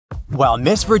While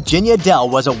Miss Virginia Dell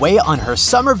was away on her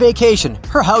summer vacation,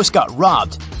 her house got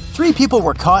robbed. 3 people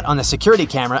were caught on the security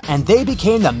camera and they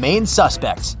became the main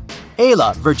suspects.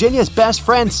 Ayla, Virginia's best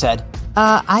friend, said,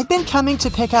 I've been coming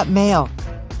to pick up mail.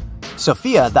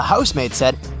 Sophia, the housemaid,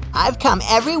 said, I've come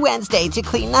every Wednesday to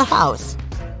clean the house.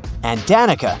 And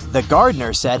Danica, the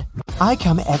gardener, said, I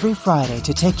come every Friday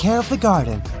to take care of the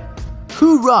garden.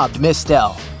 Who robbed Miss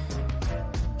Dell?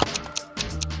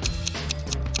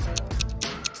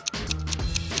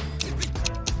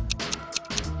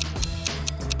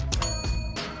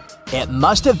 It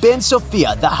must have been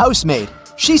Sophia, the housemaid.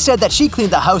 She said that she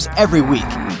cleaned the house every week.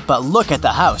 But look at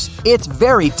the house. It's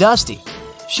very dusty.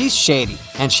 She's shady,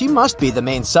 and she must be the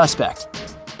main suspect.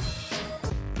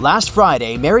 Last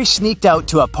Friday, Mary sneaked out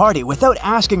to a party without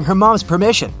asking her mom's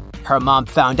permission. Her mom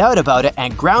found out about it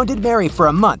and grounded Mary for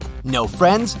a month. No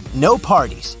friends, no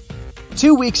parties.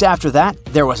 2 weeks after that,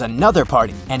 there was another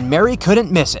party, and Mary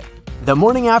couldn't miss it. The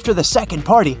morning after the second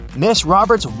party, Miss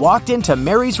Roberts walked into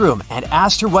Mary's room and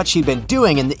asked her what she'd been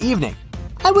doing in the evening.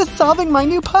 I was solving my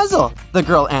new puzzle, the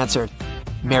girl answered.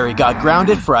 Mary got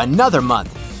grounded for another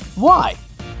month. Why?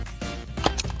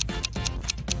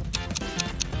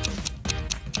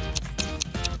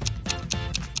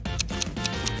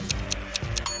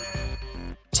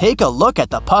 Take a look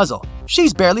at the puzzle.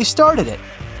 She's barely started it.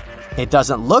 It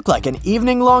doesn't look like an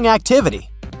evening-long activity.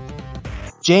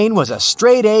 Jane was a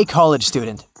straight-A college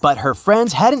student, but her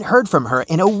friends hadn't heard from her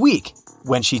in a week.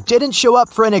 When she didn't show up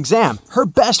for an exam, her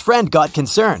best friend got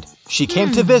concerned. She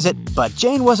came to visit, but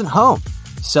Jane wasn't home.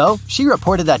 So, she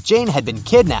reported that Jane had been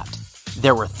kidnapped.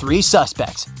 There were 3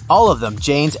 suspects, all of them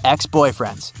Jane's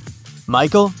ex-boyfriends.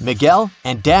 Michael, Miguel,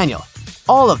 and Daniel.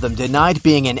 All of them denied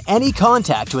being in any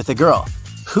contact with the girl.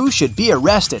 Who should be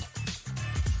arrested?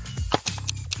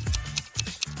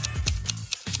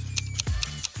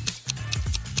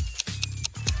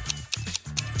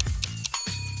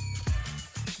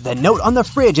 The note on the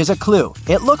fridge is a clue.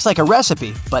 It looks like a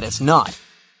recipe, but it's not.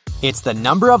 It's the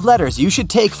number of letters you should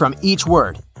take from each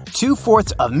word.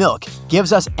 2/4 of milk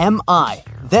gives us MI.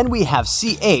 Then we have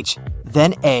CH,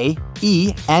 then A,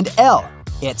 E, and L.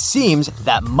 It seems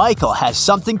that Michael has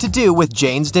something to do with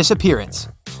Jane's disappearance.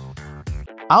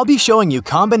 I'll be showing you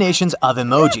combinations of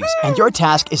emojis, and your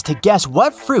task is to guess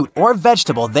what fruit or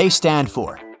vegetable they stand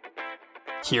for.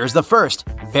 Here's the first,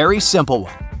 very simple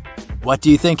one. What do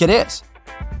you think it is?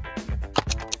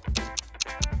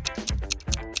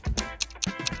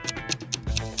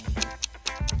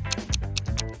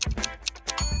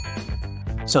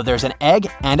 So there's an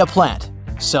egg and a plant.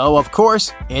 So, of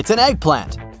course, it's an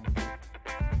eggplant.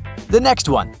 The next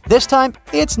one. This time,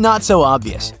 it's not so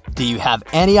obvious. Do you have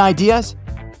any ideas?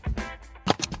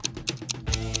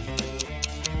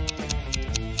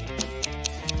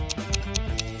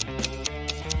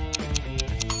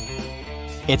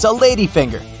 It's a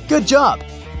ladyfinger. Good job!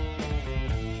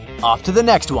 Off to the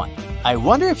next one. I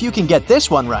wonder if you can get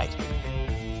this one right.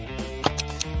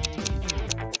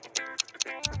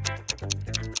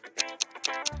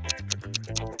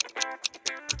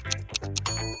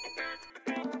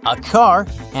 A car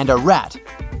and a rat.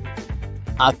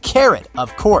 A carrot,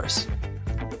 of course.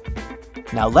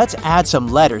 Now let's add some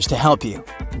letters to help you.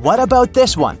 What about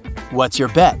this one? What's your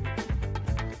bet?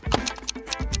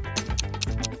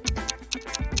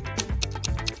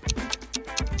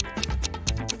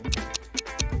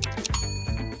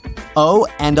 O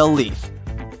and a leaf.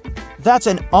 That's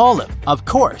an olive, of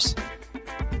course.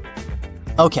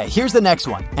 Okay, here's the next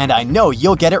one, and I know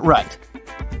you'll get it right.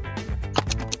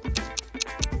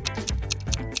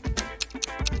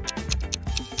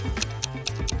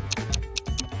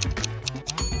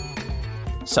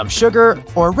 Some sugar,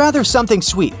 or rather something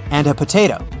sweet, and a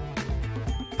potato.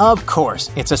 Of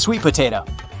course, it's a sweet potato.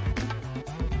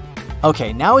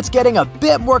 Okay, now it's getting a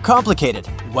bit more complicated.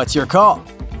 What's your call?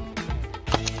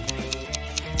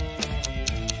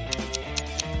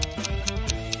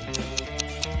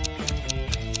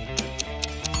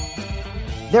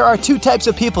 There are 2 types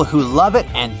of people who love it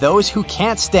and those who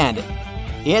can't stand it.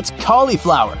 It's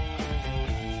cauliflower.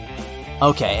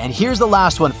 Okay, and here's the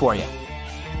last one for you.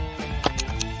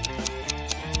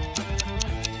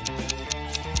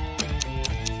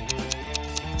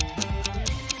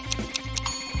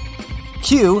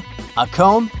 Q, a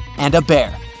comb, and a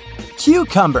bear.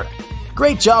 Cucumber.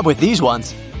 Great job with these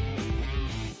ones.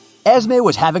 Esme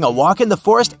was having a walk in the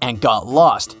forest and got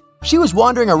lost. She was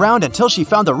wandering around until she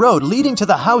found the road leading to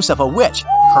the house of a witch,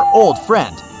 her old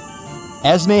friend.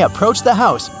 Esme approached the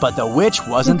house, but the witch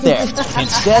wasn't there.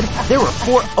 Instead, there were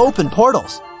 4 open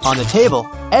portals. On the table,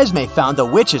 Esme found the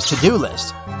witch's to-do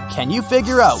list. Can you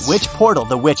figure out which portal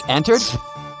the witch entered?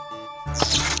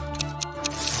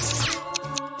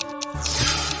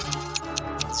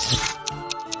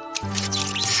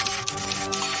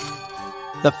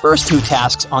 The first two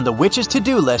tasks on the witch's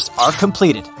to-do list are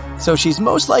completed, so she's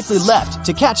most likely left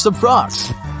to catch some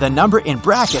frogs. The number in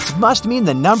brackets must mean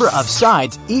the number of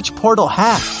sides each portal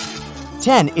has.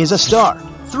 10 is a star,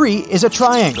 3 is a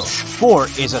triangle, 4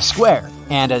 is a square,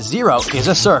 and a 0 is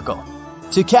a circle.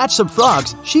 To catch some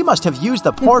frogs, she must have used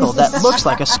the portal that looks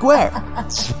like a square.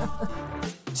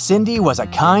 Cindy was a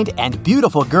kind and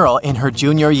beautiful girl in her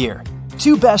junior year.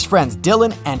 Two best friends,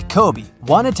 Dylan and Kobe,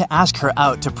 wanted to ask her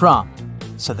out to prom.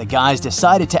 So the guys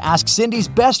decided to ask Cindy's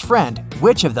best friend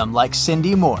which of them likes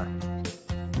Cindy more.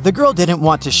 The girl didn't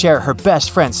want to share her best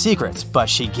friend's secrets, but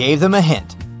she gave them a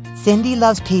hint. Cindy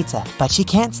loves pizza, but she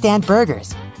can't stand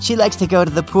burgers. She likes to go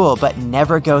to the pool, but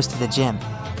never goes to the gym.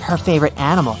 Her favorite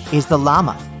animal is the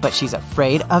llama, but she's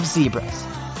afraid of zebras.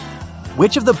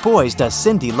 Which of the boys does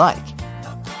Cindy like?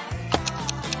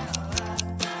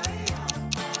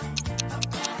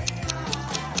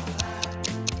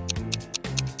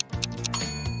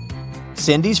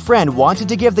 Cindy's friend wanted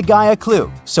to give the guy a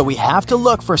clue, so we have to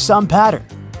look for some pattern.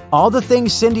 All the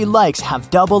things Cindy likes have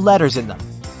double letters in them.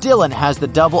 Dylan has the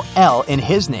double L in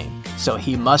his name, so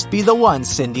he must be the one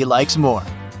Cindy likes more.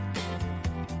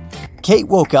 Kate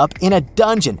woke up in a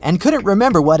dungeon and couldn't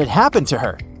remember what had happened to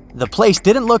her. The place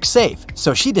didn't look safe,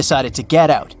 so she decided to get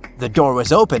out. The door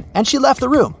was open and she left the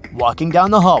room, walking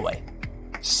down the hallway.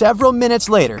 Several minutes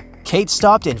later, Kate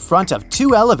stopped in front of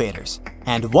 2 elevators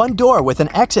and one door with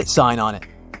an exit sign on it.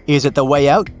 Is it the way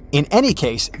out? In any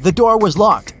case, the door was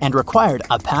locked and required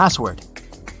a password.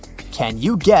 Can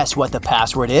you guess what the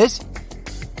password is?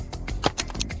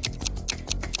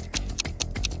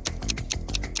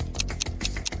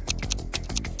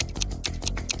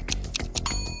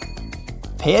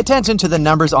 Pay attention to the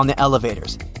numbers on the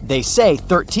elevators. They say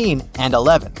 13 and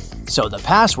 11, so the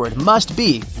password must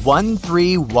be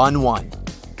 1311.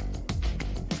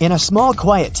 In a small,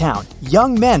 quiet town,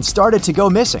 young men started to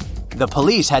go missing. The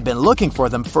police had been looking for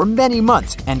them for many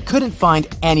months and couldn't find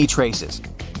any traces.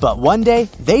 But one day,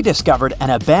 they discovered an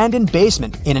abandoned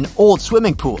basement in an old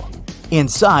swimming pool.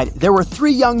 Inside, there were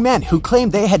 3 young men who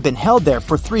claimed they had been held there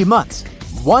for 3 months.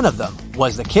 One of them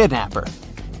was the kidnapper.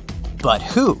 But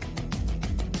who?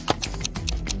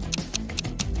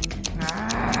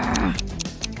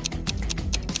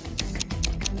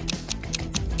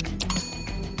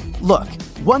 Look,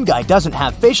 one guy doesn't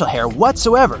have facial hair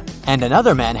whatsoever, and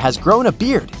another man has grown a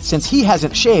beard since he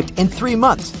hasn't shaved in 3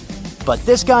 months. But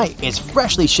this guy is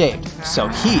freshly shaved, so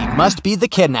he must be the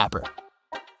kidnapper.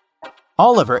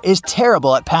 Oliver is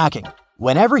terrible at packing.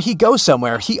 Whenever he goes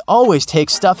somewhere, he always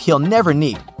takes stuff he'll never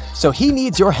need, so he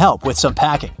needs your help with some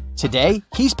packing. Today,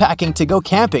 he's packing to go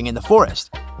camping in the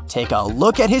forest. Take a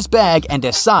look at his bag and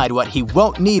decide what he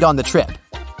won't need on the trip.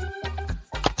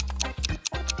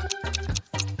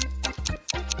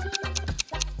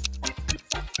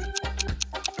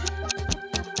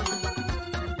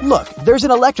 Look, there's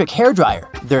an electric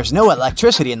hairdryer. There's no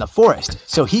electricity in the forest,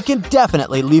 so he can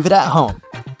definitely leave it at home.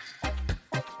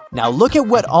 Now look at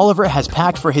what Oliver has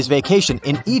packed for his vacation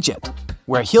in Egypt,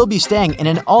 where he'll be staying in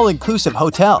an all-inclusive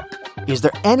hotel. Is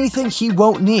there anything he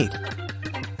won't need?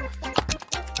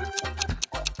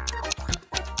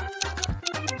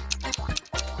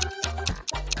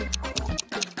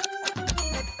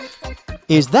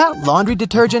 Is that laundry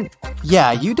detergent?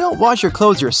 Yeah, you don't wash your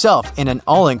clothes yourself in an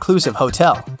all-inclusive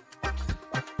hotel.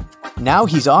 Now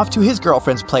he's off to his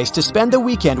girlfriend's place to spend the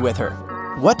weekend with her.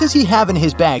 What does he have in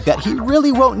his bag that he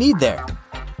really won't need there?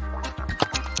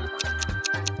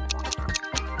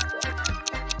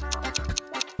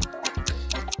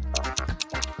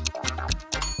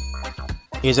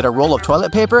 Is it a roll of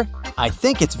toilet paper? I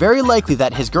think it's very likely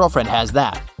that his girlfriend has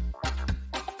that.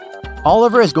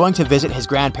 Oliver is going to visit his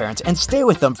grandparents and stay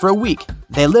with them for a week.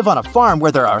 They live on a farm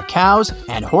where there are cows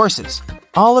and horses.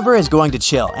 Oliver is going to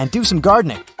chill and do some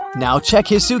gardening. Now check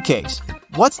his suitcase.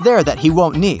 What's there that he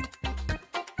won't need?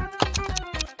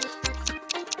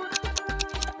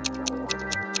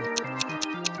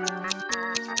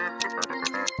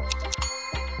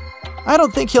 I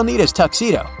don't think he'll need his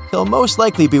tuxedo. He'll most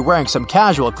likely be wearing some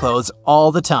casual clothes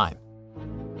all the time.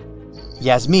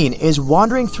 Yasmin is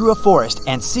wandering through a forest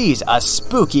and sees a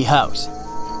spooky house.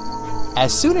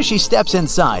 As soon as she steps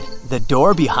inside, the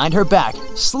door behind her back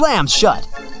slams shut.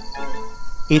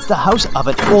 It's the house of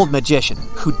an old magician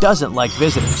who doesn't like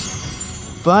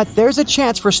visitors. But there's a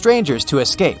chance for strangers to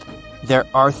escape. There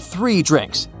are 3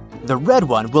 drinks. The red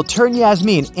one will turn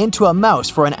Yasmin into a mouse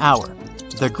for an hour.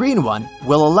 The green one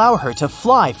will allow her to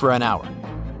fly for an hour.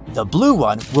 The blue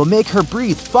one will make her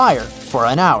breathe fire for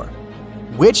an hour.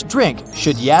 Which drink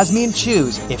should Yasmin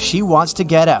choose if she wants to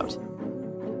get out?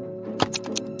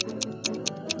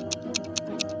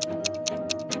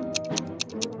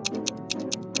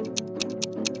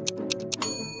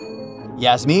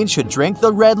 Yasmin should drink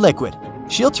the red liquid.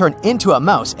 She'll turn into a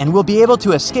mouse and will be able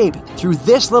to escape through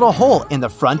this little hole in the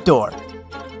front door.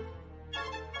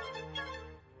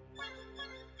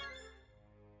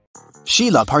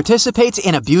 Sheila participates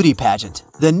in a beauty pageant.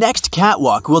 The next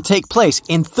catwalk will take place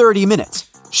in 30 minutes.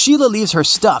 Sheila leaves her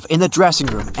stuff in the dressing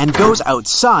room and goes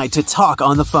outside to talk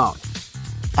on the phone.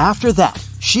 After that,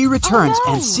 she returns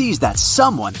and sees that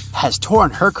someone has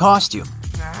torn her costume.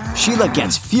 Sheila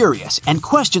gets furious and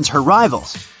questions her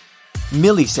rivals.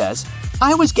 Millie says,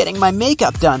 "I was getting my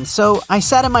makeup done, so I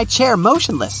sat in my chair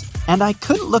motionless, and I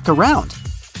couldn't look around."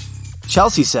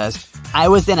 Chelsea says, "I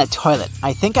was in a toilet.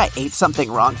 I think I ate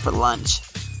something wrong for lunch."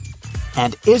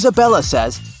 And Isabella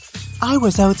says, "I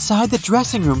was outside the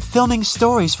dressing room filming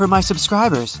stories for my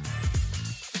subscribers."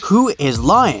 Who is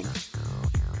lying?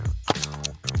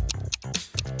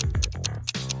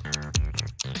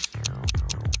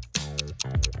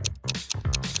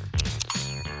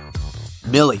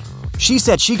 Millie. She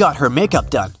said she got her makeup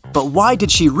done, but why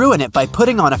did she ruin it by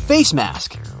putting on a face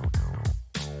mask?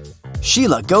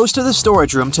 Sheila goes to the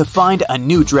storage room to find a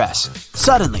new dress.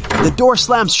 Suddenly, the door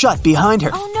slams shut behind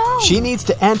her. Oh no! She needs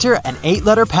to enter an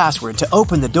 8-letter password to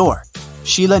open the door.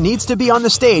 Sheila needs to be on the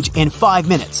stage in 5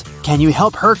 minutes. Can you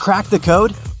help her crack the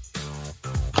code?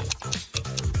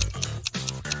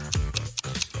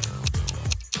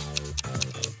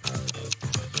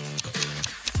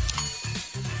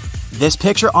 This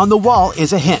picture on the wall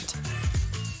is a hint.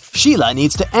 Sheila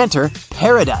needs to enter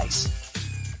paradise.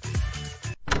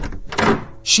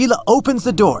 Sheila opens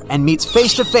the door and meets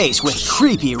face to face with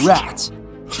creepy rats.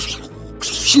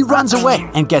 She runs away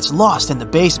and gets lost in the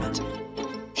basement.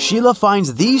 Sheila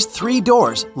finds these 3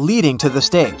 doors leading to the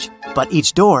stage, but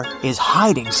each door is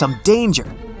hiding some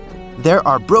danger. There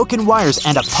are broken wires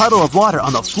and a puddle of water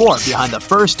on the floor behind the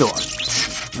first door.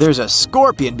 There's a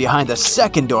scorpion behind the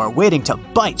second door waiting to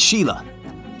bite Sheila.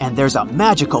 And there's a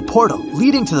magical portal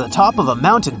leading to the top of a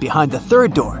mountain behind the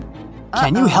third door.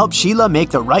 Can you help Sheila make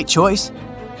the right choice?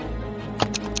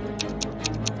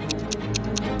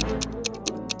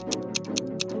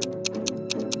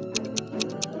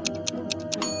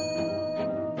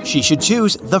 She should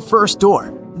choose the first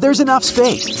door. There's enough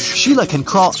space. Sheila can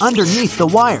crawl underneath the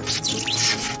wires.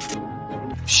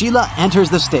 Sheila enters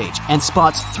the stage and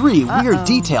spots 3 weird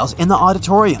details in the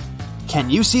auditorium. Can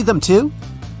you see them too?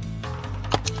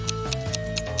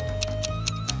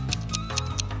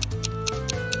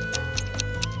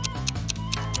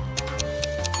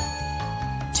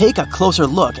 Take a closer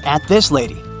look at this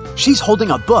lady. She's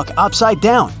holding a book upside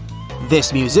down.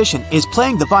 This musician is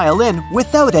playing the violin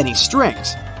without any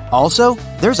strings. Also,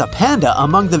 there's a panda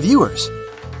among the viewers.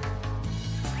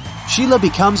 Sheila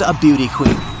becomes a beauty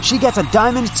queen. She gets a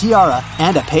diamond tiara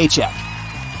and a paycheck.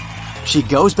 She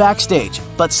goes backstage,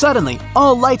 but suddenly,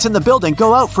 all lights in the building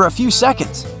go out for a few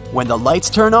seconds. When the lights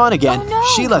turn on again,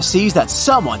 Sheila sees that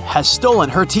someone has stolen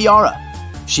her tiara.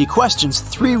 She questions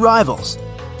 3 rivals.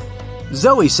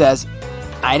 Zoe says,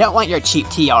 "I don't want your cheap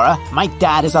tiara. My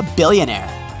dad is a billionaire."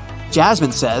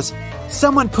 Jasmine says,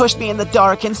 "Someone pushed me in the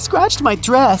dark and scratched my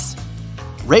dress."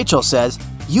 Rachel says,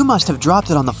 "You must have dropped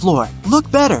it on the floor. Look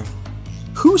better."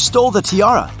 Who stole the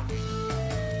tiara?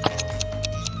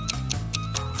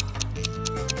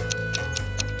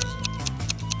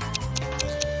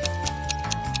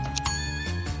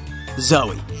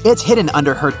 Zoe. It's hidden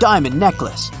under her diamond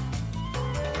necklace.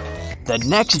 The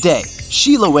next day,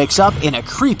 Sheila wakes up in a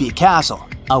creepy castle.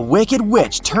 A wicked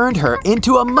witch turned her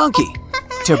into a monkey.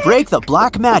 To break the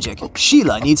black magic,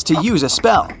 Sheila needs to use a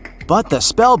spell. But the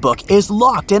spell book is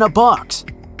locked in a box.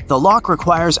 The lock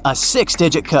requires a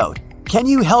 6-digit code. Can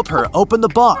you help her open the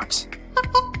box?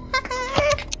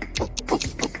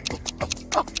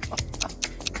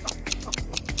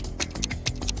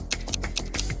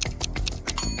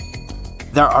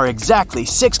 There are exactly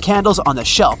 6 candles on the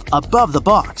shelf above the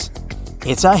box.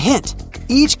 It's a hint.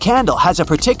 Each candle has a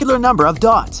particular number of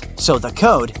dots, so the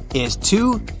code is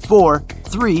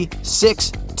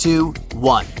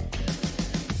 24361.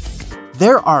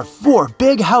 There are 4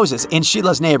 big houses in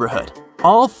Sheila's neighborhood.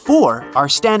 All 4 are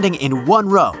standing in one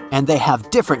row, and they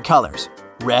have different colors: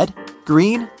 red,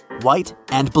 green, white,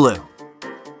 and blue.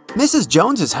 Mrs.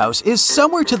 Jones's house is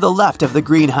somewhere to the left of the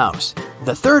green house.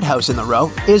 The third house in the row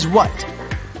is white.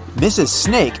 Mrs.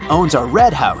 Snake owns a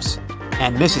red house,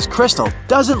 and Mrs. Crystal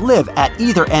doesn't live at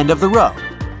either end of the row,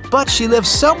 but she lives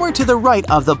somewhere to the right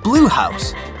of the blue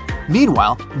house.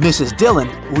 Meanwhile, Mrs. Dillon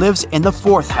lives in the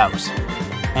 4th house.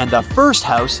 And the first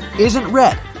house isn't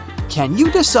red. Can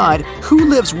you decide who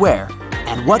lives where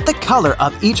and what the color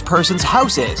of each person's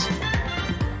house is?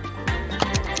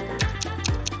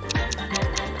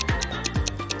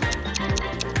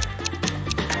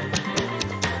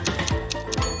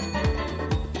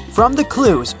 From the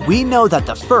clues, we know that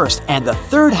the first and the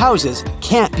third houses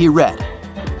can't be red.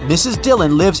 Mrs.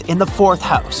 Dillon lives in the fourth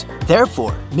house.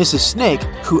 Therefore, Mrs. Snake,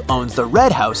 who owns the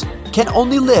red house, can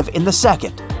only live in the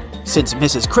second. Since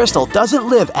Mrs. Crystal doesn't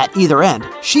live at either end,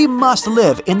 she must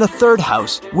live in the third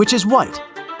house, which is white.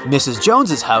 Mrs.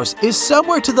 Jones's house is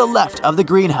somewhere to the left of the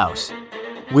greenhouse,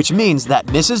 which means that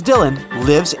Mrs. Dillon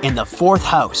lives in the fourth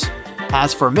house.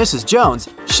 As for Mrs. Jones,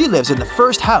 she lives in the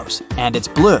first house, and it's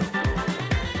blue.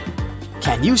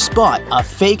 Can you spot a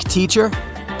fake teacher?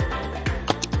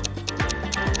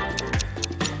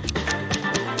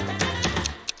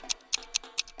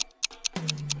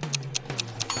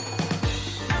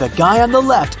 The guy on the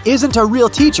left isn't a real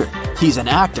teacher, he's an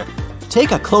actor.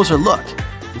 Take a closer look.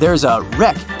 There's a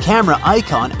rec camera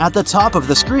icon at the top of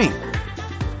the screen.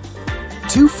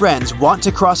 Two friends want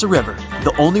to cross a river.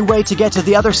 The only way to get to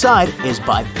the other side is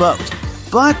by boat.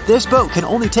 But this boat can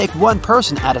only take one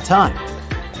person at a time.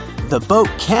 The boat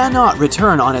cannot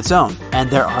return on its own, and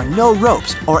there are no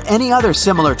ropes or any other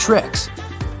similar tricks.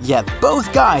 Yet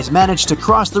both guys managed to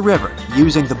cross the river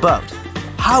using the boat.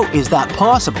 How is that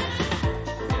possible?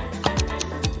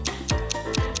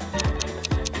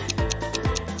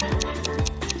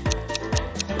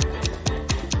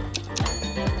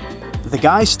 The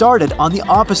guys started on the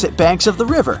opposite banks of the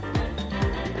river.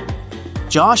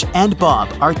 Josh and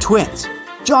Bob are twins.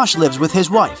 Josh lives with his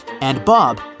wife, and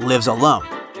Bob lives alone.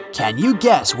 Can you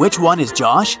guess which one is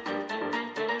Josh?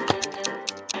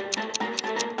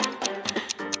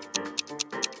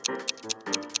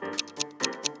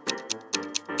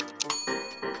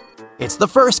 It's the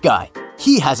first guy.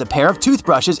 He has a pair of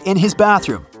toothbrushes in his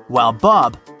bathroom, while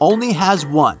Bob only has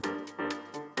one.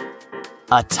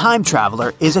 A time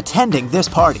traveler is attending this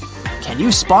party. Can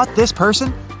you spot this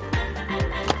person?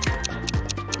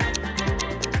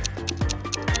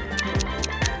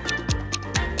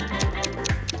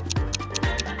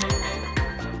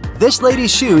 This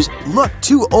lady's shoes look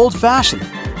too old-fashioned.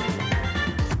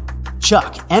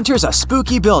 Chuck enters a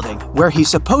spooky building where he's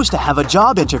supposed to have a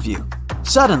job interview.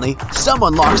 Suddenly,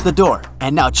 someone locks the door,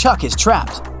 and now Chuck is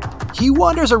trapped. He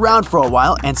wanders around for a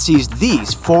while and sees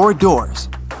these 4 doors.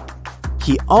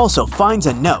 He also finds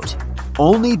a note.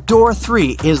 Only door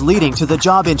 3 is leading to the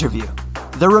job interview.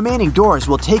 The remaining doors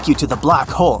will take you to the black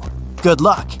hole. Good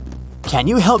luck. Can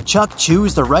you help Chuck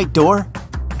choose the right door?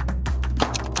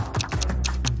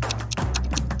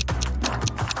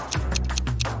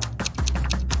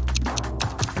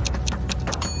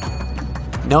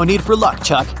 No need for luck,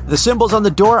 Chuck. The symbols on the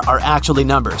door are actually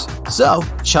numbers. So,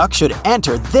 Chuck should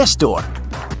enter this door.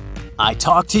 I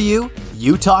talk to you,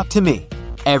 you talk to me.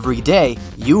 Every day,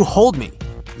 you hold me.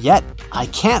 Yet, I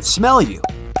can't smell you.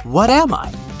 What am I?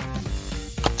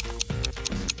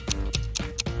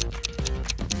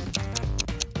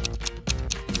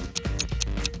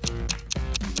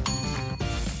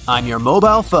 I'm your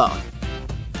mobile phone.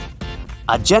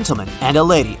 A gentleman and a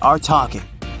lady are talking.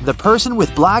 The person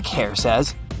with black hair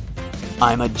says,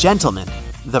 I'm a gentleman.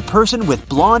 The person with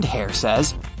blonde hair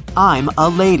says, I'm a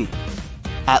lady.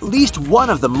 At least one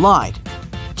of them lied.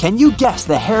 Can you guess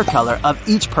the hair color of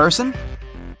each person?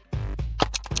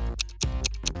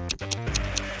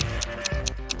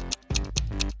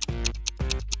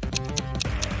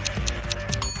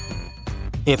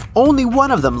 If only one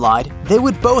of them lied, they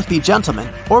would both be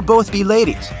gentlemen or both be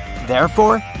ladies.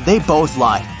 Therefore, they both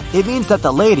lied. It means that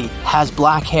the lady has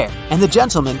black hair and the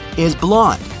gentleman is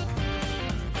blonde.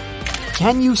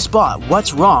 Can you spot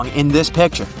what's wrong in this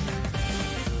picture?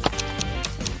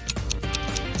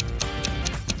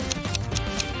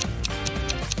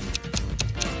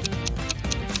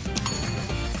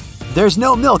 There's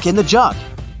no milk in the jug.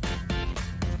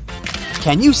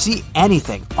 Can you see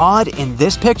anything odd in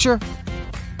this picture?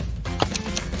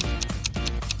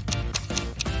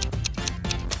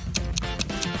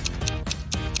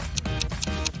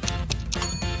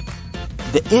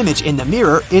 The image in the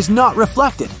mirror is not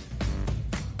reflected.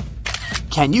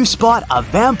 Can you spot a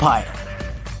vampire?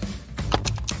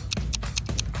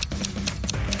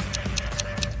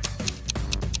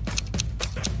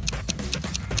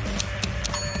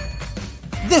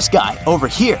 This guy over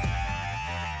here.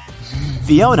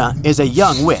 Fiona is a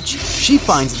young witch. She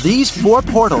finds these 4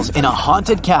 portals in a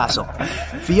haunted castle.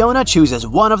 Fiona chooses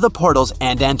one of the portals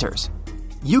and enters.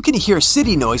 You can hear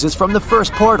city noises from the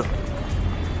first portal.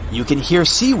 You can hear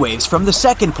sea waves from the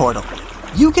second portal.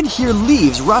 You can hear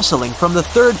leaves rustling from the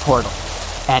third portal.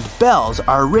 And bells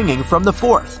are ringing from the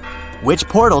fourth. Which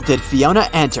portal did Fiona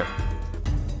enter?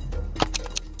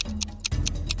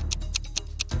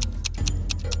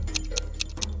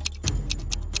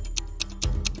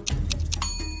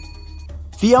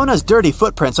 Fiona's dirty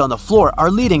footprints on the floor are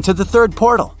leading to the third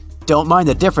portal. Don't mind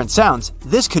the different sounds,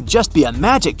 this could just be a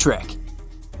magic trick.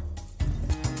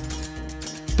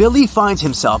 Billy finds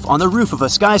himself on the roof of a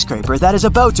skyscraper that is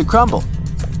about to crumble.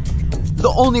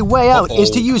 The only way out is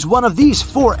to use one of these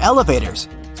 4 elevators.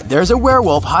 There's a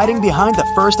werewolf hiding behind the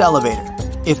first elevator.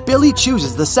 If Billy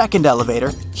chooses the second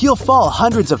elevator, he'll fall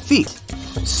hundreds of feet.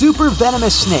 Super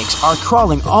venomous snakes are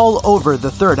crawling all over the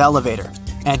third elevator,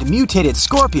 and mutated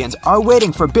scorpions are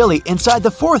waiting for Billy inside the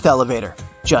fourth elevator.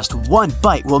 Just one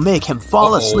bite will make him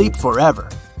fall asleep forever.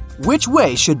 Which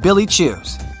way should Billy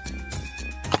choose?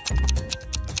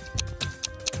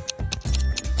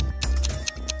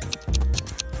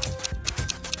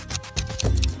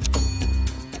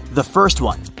 The first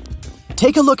one.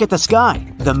 Take a look at the sky.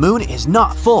 The moon is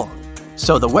not full,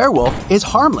 so the werewolf is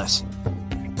harmless.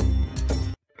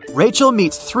 Rachel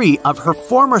meets 3 of her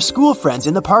former school friends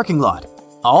in the parking lot.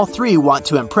 All 3 want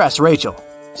to impress Rachel,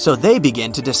 so they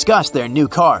begin to discuss their new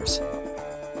cars.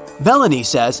 Melanie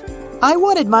says, "I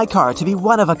wanted my car to be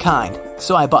one of a kind,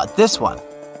 so I bought this one."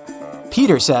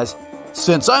 Peter says,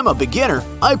 "Since I'm a beginner,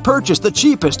 I purchased the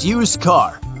cheapest used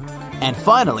car." And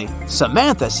finally,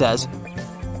 Samantha says,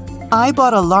 "I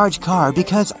bought a large car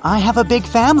because I have a big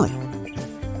family."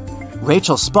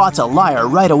 Rachel spots a liar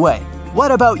right away.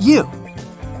 What about you?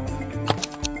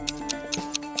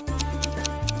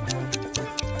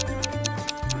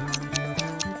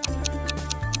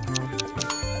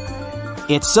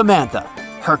 It's Samantha.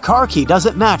 Her car key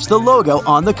doesn't match the logo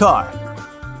on the car.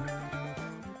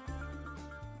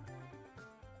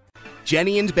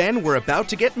 Jenny and Ben were about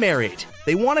to get married.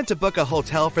 They wanted to book a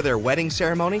hotel for their wedding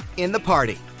ceremony in the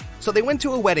party. So they went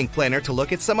to a wedding planner to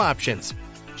look at some options.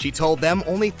 She told them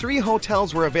only 3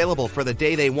 hotels were available for the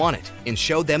day they wanted and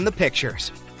showed them the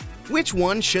pictures. Which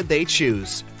one should they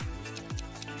choose?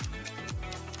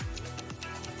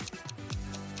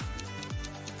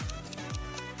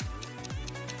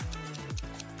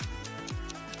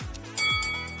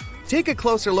 Take a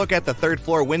closer look at the 3rd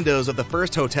floor windows of the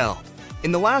first hotel.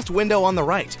 In the last window on the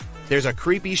right, there's a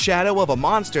creepy shadow of a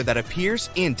monster that appears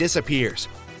and disappears.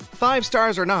 5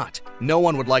 stars or not, no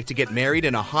one would like to get married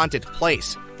in a haunted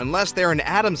place unless they're an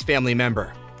Addams Family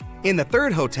member. In the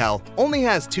 3rd hotel, only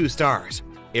has 2 stars.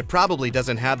 It probably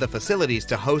doesn't have the facilities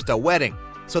to host a wedding,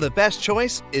 so the best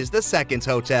choice is the 2nd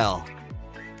hotel.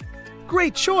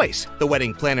 Great choice, the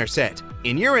wedding planner said,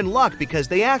 and you're in luck because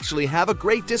they actually have a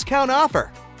great discount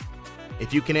offer.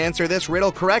 If you can answer this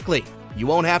riddle correctly, you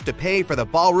won't have to pay for the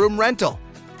ballroom rental.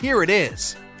 Here it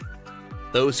is.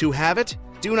 Those who have it,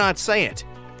 do not say it.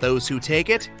 Those who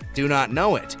take it, do not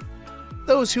know it.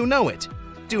 Those who know it,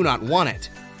 do not want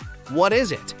it. What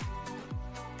is it?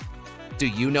 Do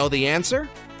you know the answer?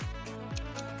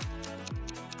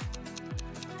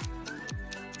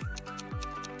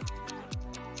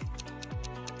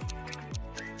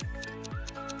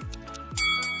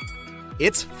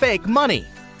 It's fake money.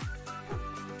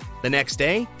 The next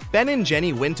day, Ben and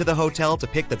Jenny went to the hotel to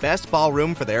pick the best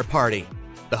ballroom for their party.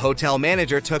 The hotel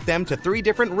manager took them to 3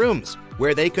 different rooms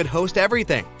where they could host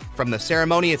everything, from the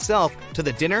ceremony itself to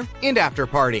the dinner and after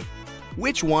party.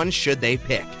 Which one should they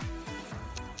pick?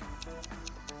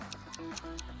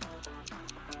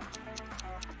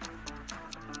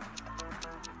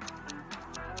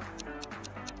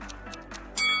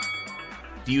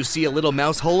 Do you see a little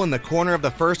mouse hole in the corner of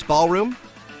the first ballroom?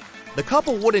 The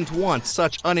couple wouldn't want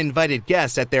such uninvited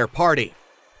guests at their party.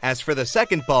 As for the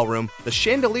second ballroom, the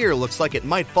chandelier looks like it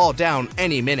might fall down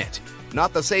any minute.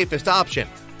 Not the safest option,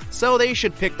 so they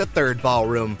should pick the 3rd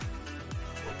ballroom.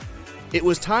 It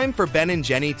was time for Ben and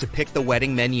Jenny to pick the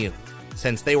wedding menu.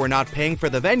 Since they were not paying for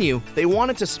the venue, they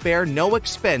wanted to spare no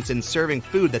expense in serving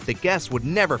food that the guests would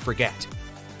never forget.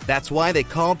 That's why they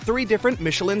called 3 different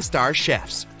Michelin star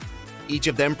chefs. Each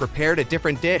of them prepared a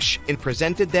different dish and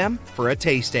presented them for a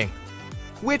tasting.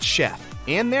 Which chef,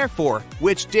 and therefore,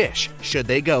 which dish should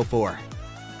they go for?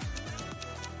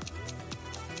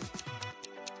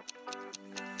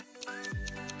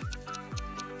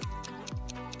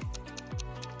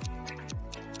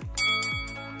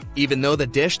 Even though the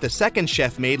dish the second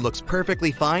chef made looks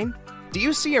perfectly fine, do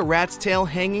you see a rat's tail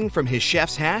hanging from his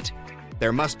chef's hat?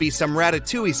 There must be some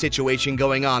ratatouille situation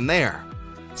going on there.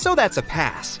 So that's a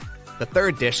pass. The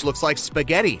 3rd dish looks like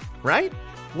spaghetti, right?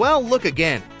 Well, look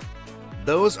again.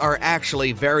 Those are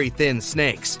actually very thin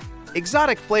snakes.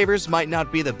 Exotic flavors might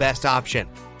not be the best option,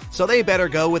 so they better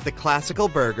go with the classical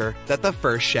burger that the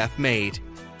first chef made.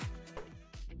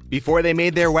 Before they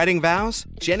made their wedding vows,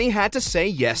 Jenny had to say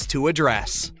yes to a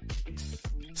dress.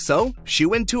 So, she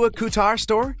went to a couture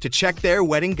store to check their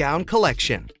wedding gown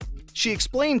collection. She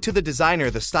explained to the designer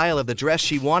the style of the dress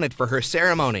she wanted for her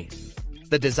ceremony.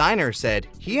 The designer said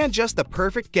he had just the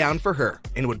perfect gown for her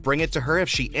and would bring it to her if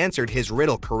she answered his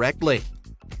riddle correctly.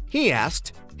 He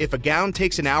asked, if a gown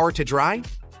takes an hour to dry,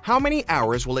 how many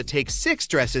hours will it take 6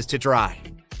 dresses to dry?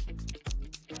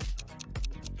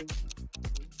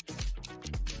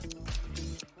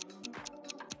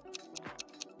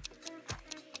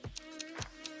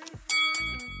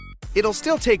 It'll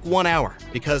still take 1 hour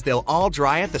because they'll all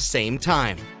dry at the same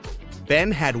time.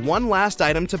 Ben had one last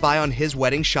item to buy on his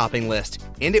wedding shopping list,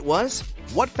 and it was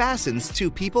what fastens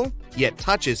 2 people yet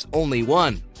touches only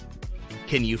one.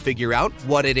 Can you figure out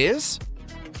what it is?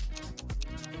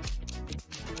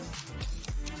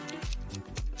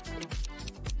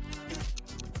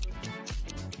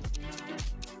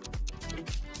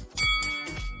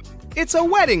 It's a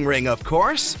wedding ring, of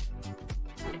course.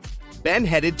 Ben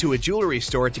headed to a jewelry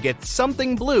store to get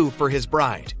something blue for his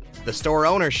bride. The store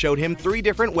owner showed him 3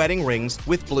 different wedding rings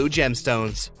with blue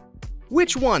gemstones.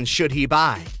 Which one should he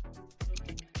buy?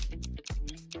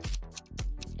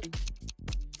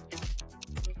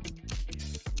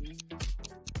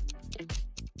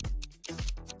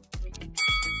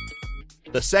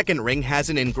 The second ring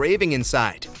has an engraving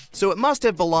inside, so it must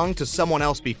have belonged to someone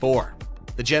else before.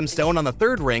 The gemstone on the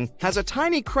third ring has a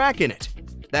tiny crack in it.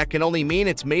 That can only mean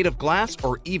it's made of glass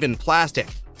or even plastic.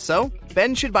 So,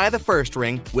 Ben should buy the first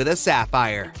ring with a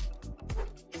sapphire.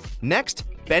 Next,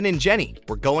 Ben and Jenny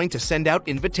were going to send out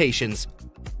invitations.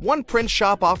 One print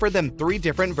shop offered them 3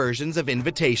 different versions of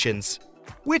invitations.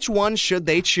 Which one should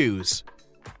they choose?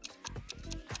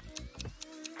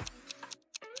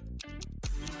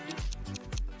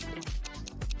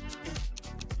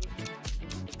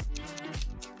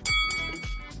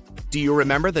 Do you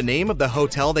remember the name of the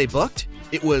hotel they booked?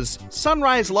 It was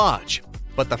Sunrise Lodge,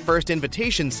 but the first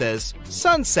invitation says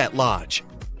Sunset Lodge.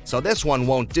 So this one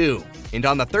won't do. And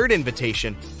on the third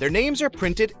invitation, their names are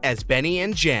printed as Benny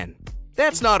and Jen.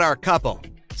 That's not our couple,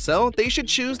 so they should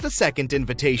choose the second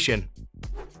invitation.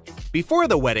 Before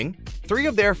the wedding, 3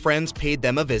 of their friends paid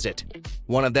them a visit.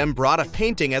 One of them brought a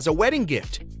painting as a wedding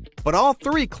gift, but all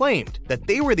 3 claimed that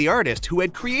they were the artist who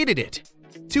had created it.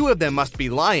 2 of them must be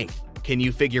lying. Can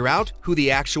you figure out who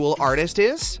the actual artist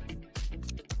is?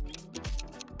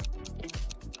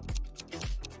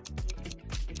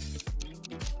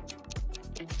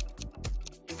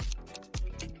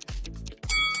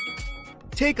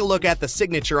 Take a look at the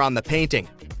signature on the painting.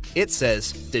 It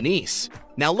says Denise.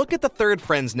 Now look at the third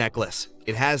friend's necklace.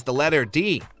 It has the letter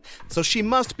D, so she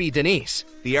must be Denise,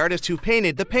 the artist who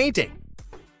painted the painting.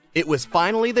 It was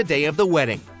finally the day of the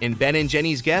wedding, and Ben and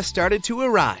Jenny's guests started to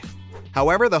arrive.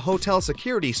 However, the hotel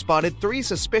security spotted 3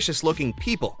 suspicious-looking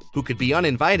people who could be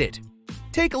uninvited.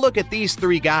 Take a look at these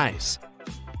 3 guys.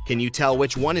 Can you tell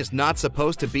which one is not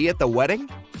supposed to be at the wedding?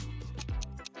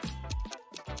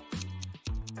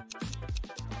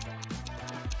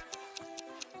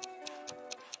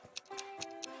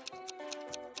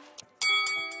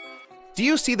 Do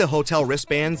you see the hotel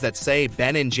wristbands that say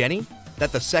Ben and Jenny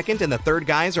that the second and the third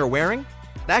guys are wearing?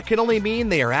 That can only mean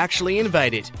they are actually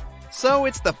invited. So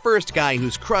it's the first guy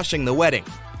who's crushing the wedding.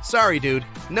 Sorry, dude,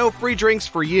 no free drinks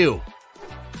for you.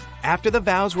 After the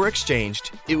vows were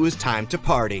exchanged, it was time to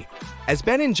party. As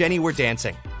Ben and Jenny were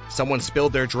dancing, someone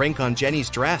spilled their drink on Jenny's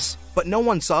dress, but no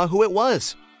one saw who it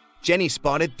was. Jenny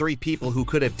spotted 3 people who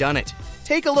could have done it.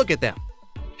 Take a look at them.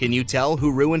 Can you tell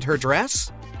who ruined her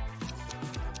dress?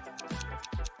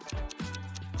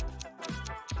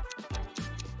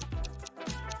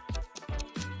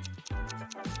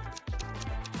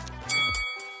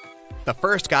 The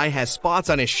first guy has spots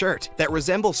on his shirt that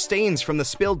resemble stains from the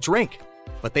spilled drink,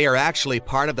 but they are actually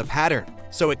part of the pattern,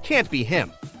 so it can't be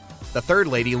him. The third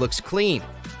lady looks clean,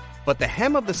 but the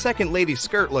hem of the second lady's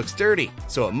skirt looks dirty,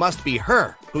 so it must be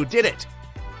her who did it.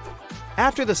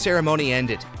 After the ceremony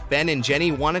ended, Ben and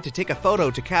Jenny wanted to take a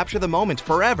photo to capture the moment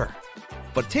forever.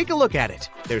 But take a look at it.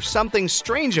 There's something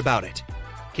strange about it.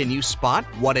 Can you spot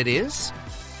what it is?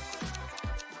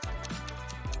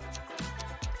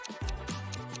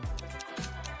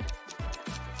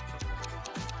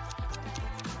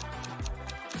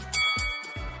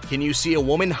 Can you see a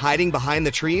woman hiding behind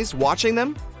the trees watching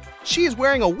them? She is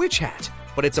wearing a witch hat,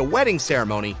 but it's a wedding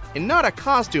ceremony and not a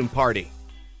costume party.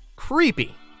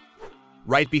 Creepy.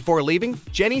 Right before leaving,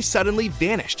 Jenny suddenly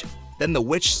vanished. Then the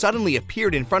witch suddenly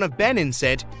appeared in front of Ben and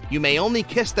said, "You may only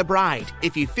kiss the bride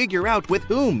if you figure out with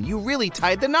whom you really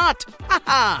tied the knot." Ha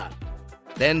ha!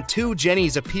 Then 2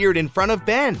 Jennies appeared in front of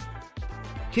Ben.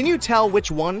 Can you tell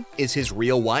which one is his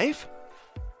real wife?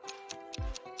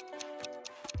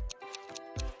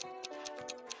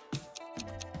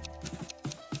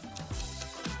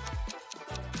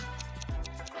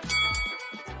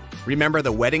 Remember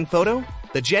the wedding photo?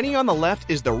 The Jenny on the left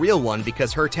is the real one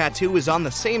because her tattoo is on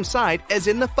the same side as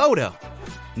in the photo.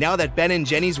 Now that Ben and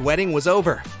Jenny's wedding was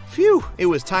over, phew, it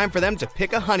was time for them to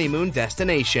pick a honeymoon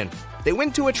destination. They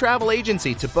went to a travel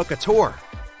agency to book a tour.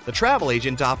 The travel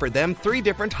agent offered them 3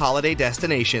 different holiday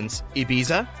destinations: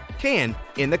 Ibiza, Cannes,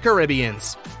 in the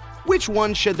Caribbeans. Which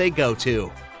one should they go to?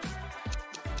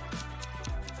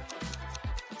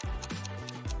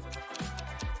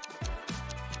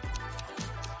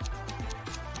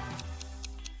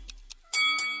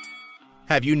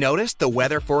 Have you noticed the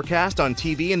weather forecast on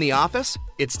TV in the office?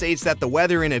 It states that the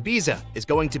weather in Ibiza is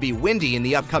going to be windy in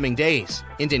the upcoming days,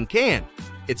 and in Cannes,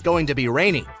 it's going to be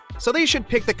rainy. So they should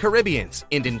pick the Caribbeans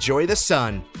and enjoy the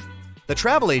sun. The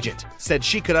travel agent said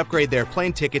she could upgrade their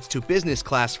plane tickets to business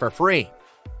class for free.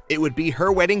 It would be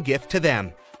her wedding gift to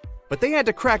them. But they had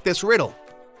to crack this riddle.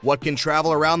 What can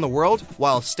travel around the world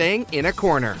while staying in a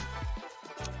corner?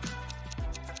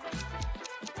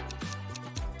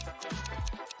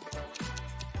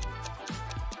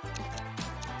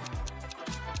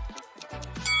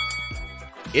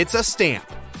 It's a stamp.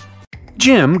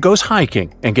 Jim goes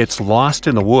hiking and gets lost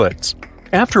in the woods.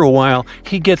 After a while,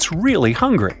 he gets really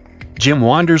hungry. Jim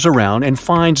wanders around and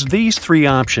finds these 3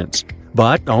 options,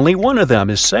 but only one of them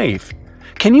is safe.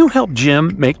 Can you help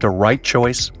Jim make the right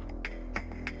choice?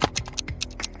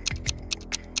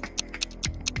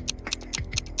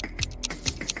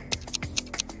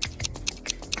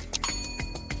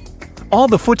 All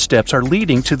the footsteps are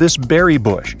leading to this berry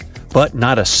bush, but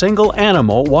not a single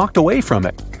animal walked away from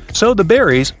it, so the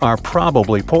berries are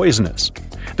probably poisonous.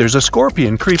 There's a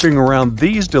scorpion creeping around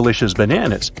these delicious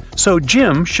bananas, so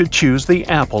Jim should choose the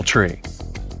apple tree.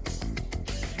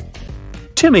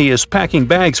 Timmy is packing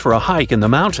bags for a hike in the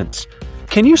mountains.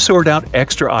 Can you sort out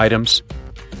extra items?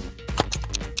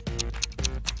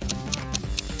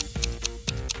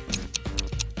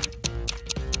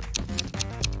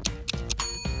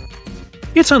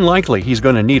 It's unlikely he's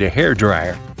going to need a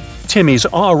hairdryer. Timmy's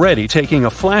already taking a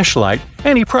flashlight,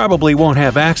 and he probably won't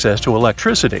have access to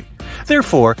electricity.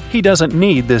 Therefore, he doesn't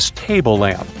need this table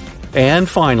lamp. And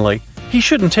finally, he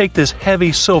shouldn't take this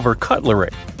heavy silver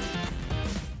cutlery.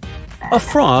 A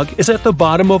frog is at the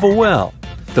bottom of a well.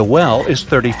 The well is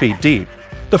 30 feet deep.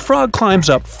 The frog climbs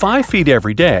up 5 feet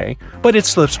every day, but it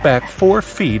slips back 4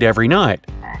 feet every night.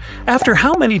 After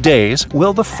how many days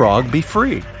will the frog be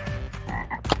free?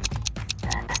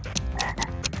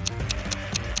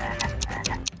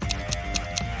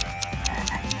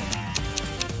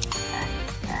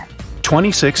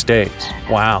 "26 days.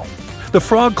 Wow. The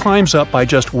frog climbs up by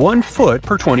just 1 foot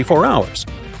per 24 hours.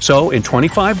 So in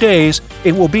 25 days,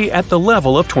 it will be at the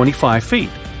level of 25 feet.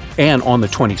 And on the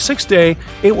 26th day,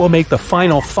 it will make the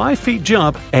final 5 feet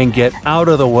jump and get out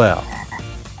of the well."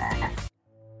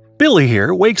 Billy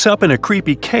here wakes up in a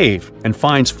creepy cave and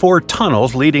finds 4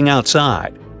 tunnels leading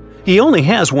outside. He only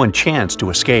has 1 chance to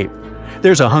escape.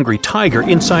 There's a hungry tiger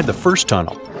inside the first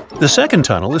tunnel. The second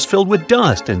tunnel is filled with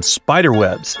dust and spider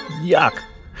webs. Yuck!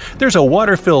 There's a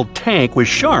water-filled tank with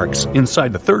sharks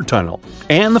inside the third tunnel.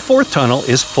 And the fourth tunnel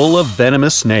is full of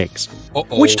venomous snakes.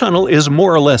 Which tunnel is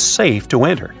more or less safe to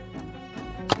enter?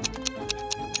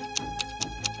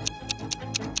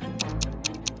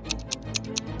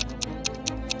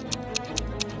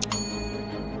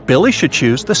 Billy should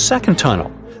choose the second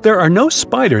tunnel. There are no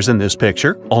spiders in this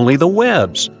picture, only the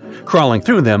webs. Crawling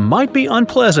through them might be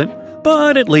unpleasant,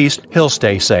 but at least he'll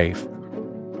stay safe.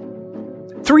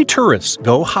 3 tourists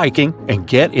go hiking and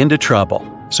get into trouble.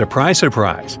 Surprise,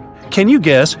 surprise. Can you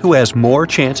guess who has more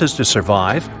chances to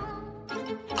survive?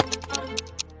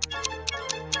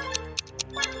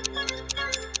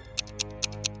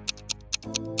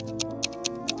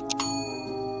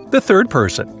 The third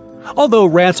person. Although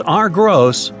rats are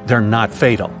gross, they're not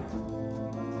fatal.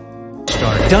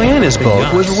 Diana's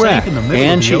boat was wrecked,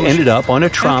 and she ended up on a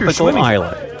tropical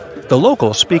island. The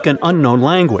locals speak an unknown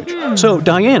language, so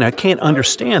Diana can't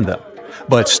understand them.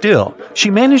 But still, she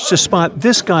managed to spot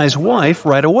this guy's wife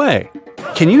right away.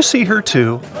 Can you see her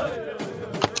too?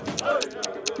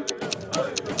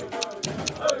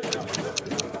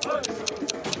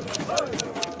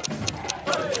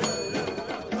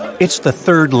 It's the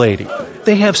third lady.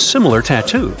 They have similar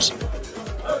tattoos.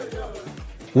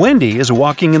 Wendy is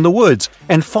walking in the woods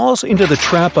and falls into the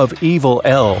trap of evil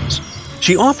elves.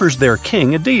 She offers their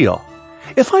king a deal.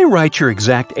 "If I write your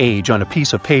exact age on a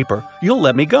piece of paper, you'll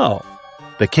let me go."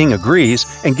 The king agrees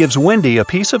and gives Wendy a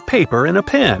piece of paper and a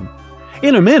pen.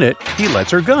 In a minute, he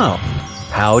lets her go.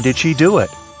 How did she do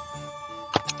it?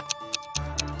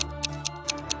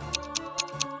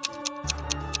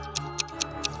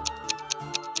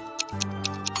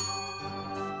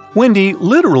 Wendy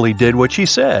literally did what she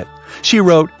said. She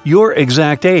wrote your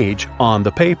exact age on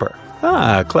the paper.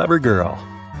 Ah, clever girl.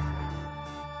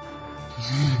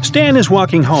 Stan is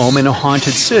walking home in a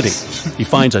haunted city. He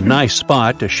finds a nice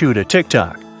spot to shoot a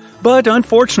TikTok. But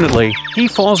unfortunately, he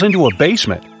falls into a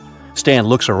basement. Stan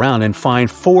looks around and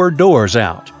finds 4 doors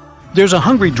out. There's a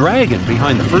hungry dragon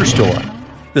behind the first door.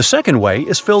 The second way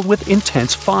is filled with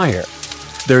intense fire.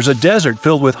 There's a desert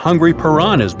filled with hungry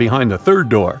piranhas behind the third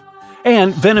door.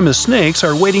 And venomous snakes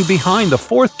are waiting behind the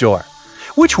fourth door.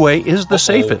 Which way is the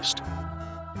safest?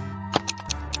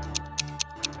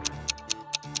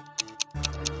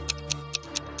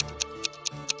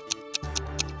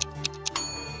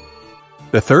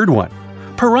 The third one.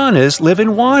 Piranhas live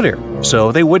in water,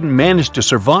 so they wouldn't manage to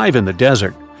survive in the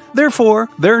desert. Therefore,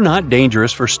 they're not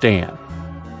dangerous for Stan.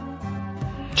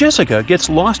 Jessica gets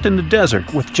lost in the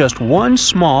desert with just one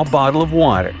small bottle of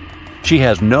water. She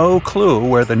has no clue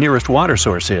where the nearest water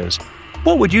source is.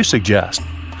 What would you suggest?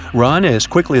 Run as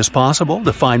quickly as possible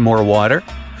to find more water?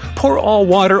 Pour all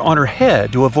water on her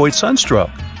head to avoid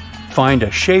sunstroke? Find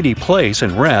a shady place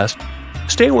and rest?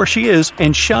 Stay where she is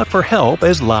and shout for help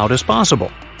as loud as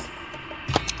possible.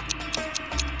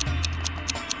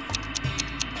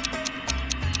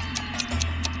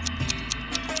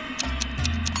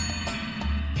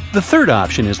 The third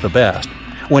option is the best.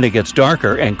 When it gets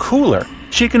darker and cooler,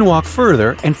 she can walk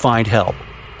further and find help.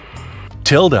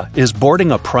 Tilda is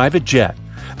boarding a private jet.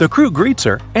 The crew greets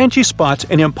her, and she spots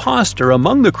an imposter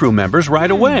among the crew members right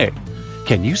away.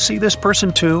 Can you see this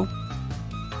person too?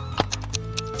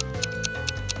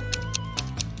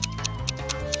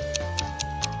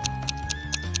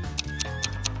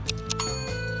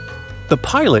 The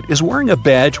pilot is wearing a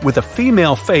badge with a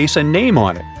female face and name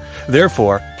on it.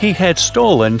 Therefore, he had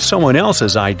stolen someone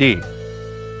else's ID.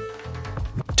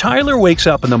 Tyler wakes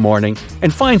up in the morning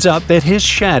and finds out that his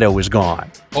shadow is gone.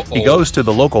 He goes to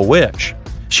the local witch.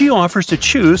 She offers to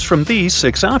choose from these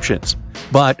 6 options.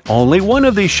 But only one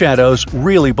of these shadows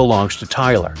really belongs to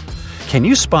Tyler. Can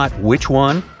you spot which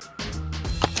one?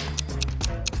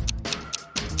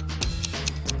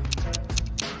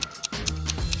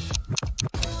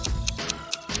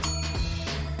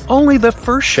 Only the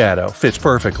first shadow fits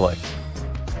perfectly.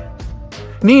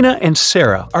 Nina and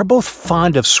Sarah are both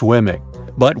fond of swimming,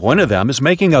 but one of them is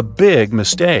making a big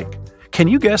mistake. Can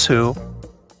you guess who?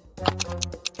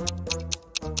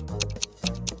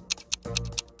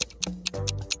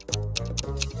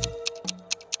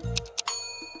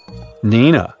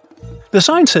 Nina. The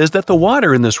sign says that the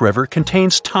water in this river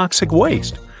contains toxic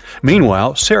waste.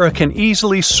 Meanwhile, Sarah can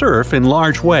easily surf in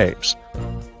large waves.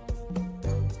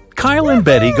 Kyle and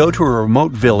Betty go to a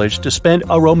remote village to spend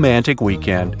a romantic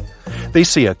weekend. They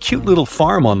see a cute little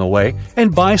farm on the way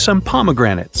and buy some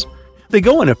pomegranates. They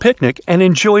go on a picnic and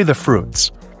enjoy the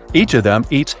fruits. Each of them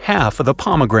eats half of the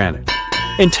pomegranate.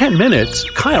 In 10 minutes,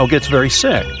 Kyle gets very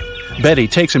sick. Betty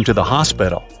takes him to the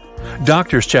hospital.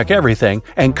 Doctors check everything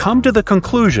and come to the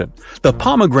conclusion the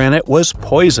pomegranate was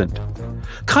poisoned.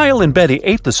 Kyle and Betty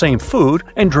ate the same food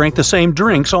and drank the same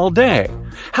drinks all day.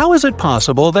 How is it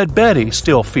possible that Betty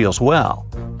still feels well?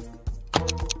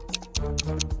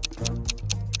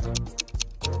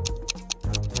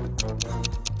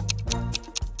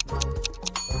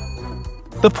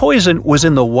 The poison was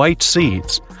in the white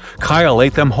seeds. Kyle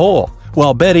ate them whole,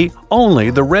 while Betty only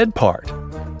the red part.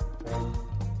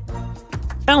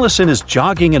 Allison is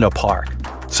jogging in a park.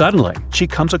 Suddenly, she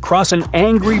comes across an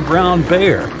angry brown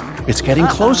bear. It's getting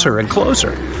closer and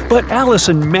closer, but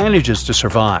Allison manages to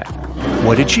survive.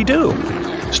 What did she do?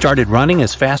 Started running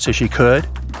as fast as she could?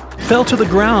 Fell to the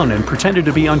ground and pretended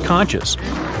to be unconscious?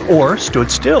 Or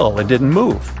stood still and didn't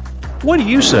move? What do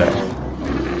you say?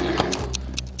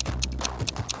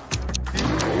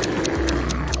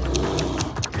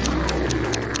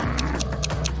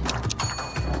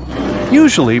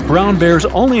 Usually, brown bears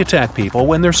only attack people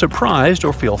when they're surprised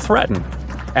or feel threatened.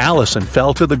 Allison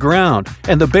fell to the ground,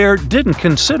 and the bear didn't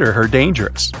consider her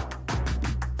dangerous.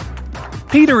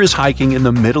 Peter is hiking in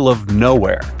the middle of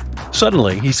nowhere.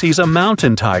 Suddenly, he sees a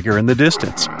mountain tiger in the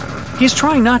distance. He's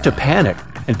trying not to panic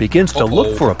and begins to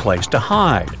look for a place to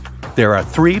hide. There are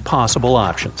 3 possible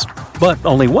options, but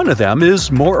only one of them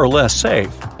is more or less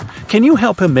safe. Can you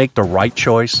help him make the right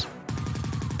choice?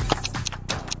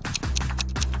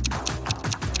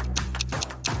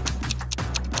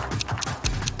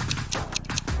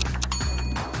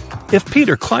 If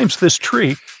Peter climbs this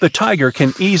tree, the tiger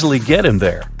can easily get him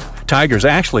there. Tigers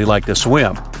actually like to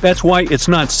swim. That's why it's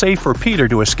not safe for Peter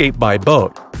to escape by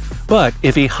boat. But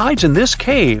if he hides in this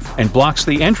cave and blocks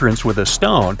the entrance with a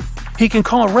stone, he can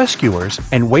call rescuers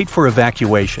and wait for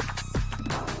evacuation.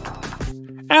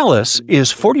 Alice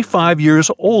is 45 years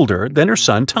older than her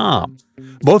son Tom.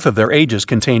 Both of their ages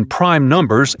contain prime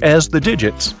numbers as the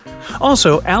digits.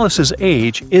 Also, Alice's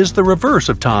age is the reverse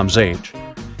of Tom's age.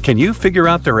 Can you figure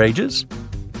out their ages?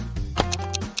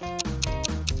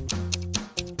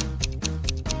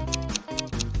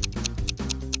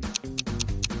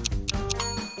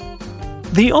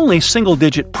 The only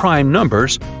single-digit prime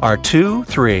numbers are 2,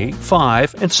 3,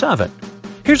 5, and 7.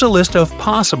 Here's a list of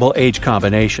possible age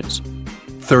combinations: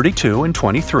 32 and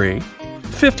 23,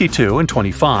 52 and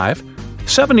 25,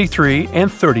 73 and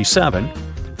 37,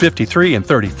 53 and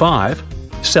 35,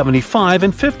 75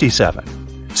 and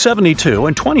 57, 72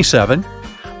 and 27,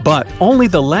 but only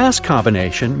the last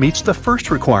combination meets the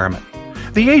first requirement.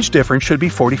 The age difference should be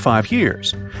 45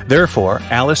 years. Therefore,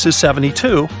 Alice is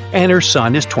 72 and her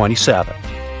son is 27.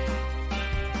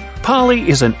 Polly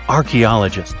is an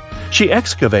archaeologist. She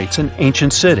excavates an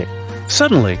ancient city.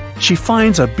 Suddenly, she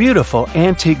finds a beautiful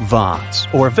antique vase,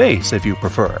 or vase if you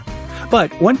prefer.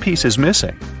 But one piece is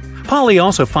missing. Polly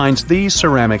also finds these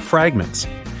ceramic fragments.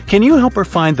 Can you help her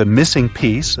find the missing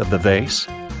piece of the vase?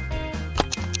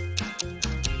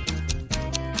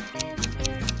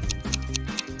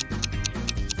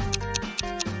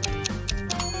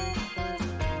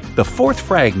 The fourth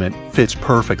fragment fits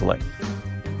perfectly.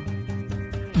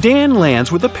 Dan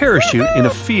lands with a parachute in a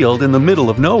field in the middle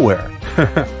of nowhere.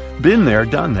 Been there,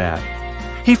 done that.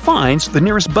 He finds the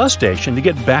nearest bus station to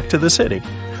get back to the city,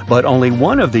 but only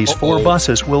one of these 4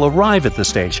 buses will arrive at the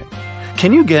station.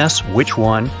 Can you guess which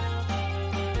one?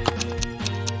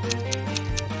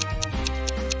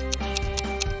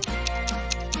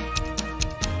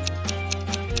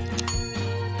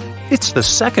 It's the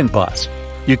second bus.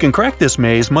 You can crack this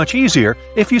maze much easier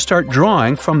if you start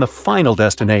drawing from the final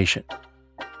destination.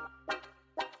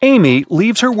 Amy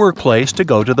leaves her workplace to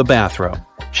go to the bathroom.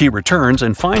 She returns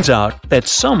and finds out that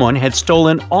someone had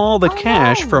stolen all the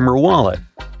cash from her wallet.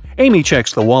 Amy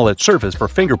checks the wallet's surface for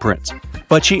fingerprints,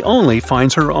 but she only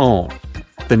finds her own.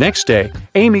 The next day,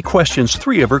 Amy questions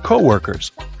 3 of her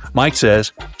coworkers. Mike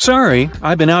says, "Sorry,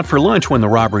 I've been out for lunch when the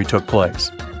robbery took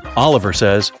place." Oliver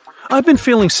says, "I've been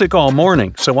feeling sick all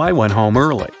morning, so I went home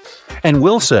early." And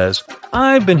Will says,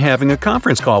 "I've been having a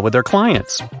conference call with our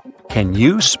clients." Can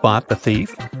you spot the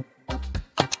thief?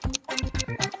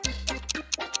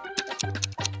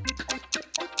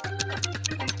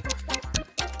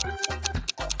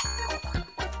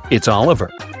 It's Oliver.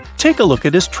 Take a look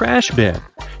at his trash bin.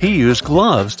 He used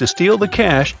gloves to steal the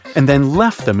cash and then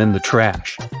left them in the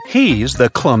trash. He's the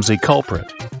clumsy culprit.